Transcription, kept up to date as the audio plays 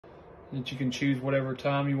that you can choose whatever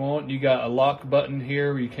time you want. You got a lock button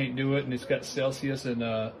here where you can't do it, and it's got Celsius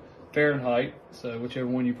and Fahrenheit, so whichever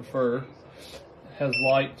one you prefer. It has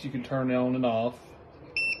lights you can turn on and off.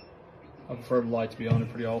 I prefer the light to be on. They're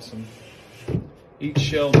pretty awesome. Each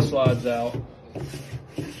shelf slides out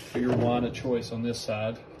for your wine of choice on this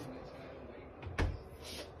side.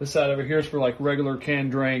 This side over here is for like regular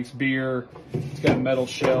canned drinks, beer. It's got metal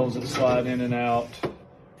shelves that slide in and out.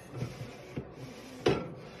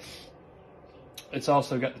 It's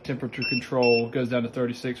also got the temperature control. It goes down to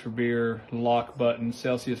 36 for beer, lock button,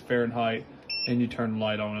 Celsius, Fahrenheit, and you turn the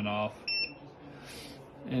light on and off.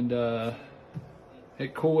 And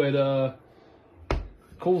it cools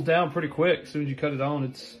down pretty quick. As soon as you cut it on,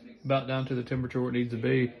 it's about down to the temperature where it needs to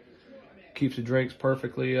be. Keeps the drinks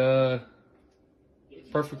perfectly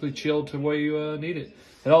chilled to the way you need it.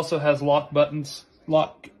 It also has lock buttons,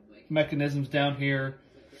 lock mechanisms down here.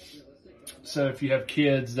 So if you have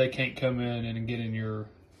kids, they can't come in and get in your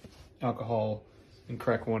alcohol and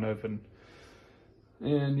crack one open.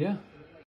 And yeah.